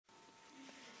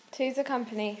Two's a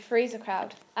company, three's a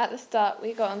crowd. At the start,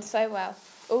 we got on so well.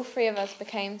 All three of us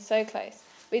became so close.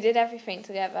 We did everything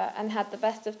together and had the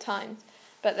best of times,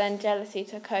 but then jealousy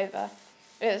took over.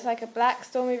 It was like a black,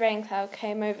 stormy rain cloud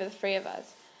came over the three of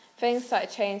us. Things started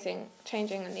changing,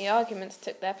 and the arguments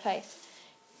took their place.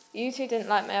 You two didn't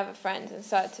like my other friends and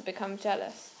started to become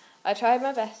jealous. I tried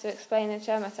my best to explain and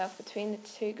share myself between the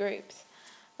two groups.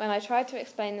 When I tried to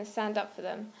explain and stand up for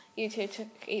them, you two took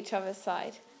each other's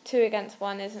side. 2 against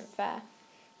 1 isn't fair.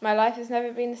 My life has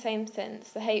never been the same since.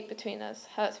 The hate between us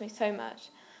hurts me so much.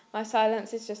 My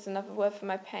silence is just another word for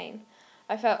my pain.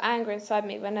 I felt anger inside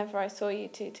me whenever I saw you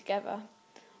two together.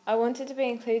 I wanted to be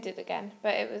included again,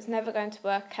 but it was never going to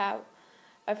work out.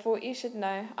 I thought you should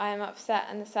know I am upset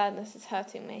and the sadness is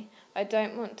hurting me. I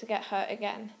don't want to get hurt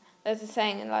again. There's a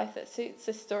saying in life that suits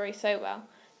this story so well.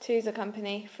 Two's a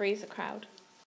company, three's a crowd.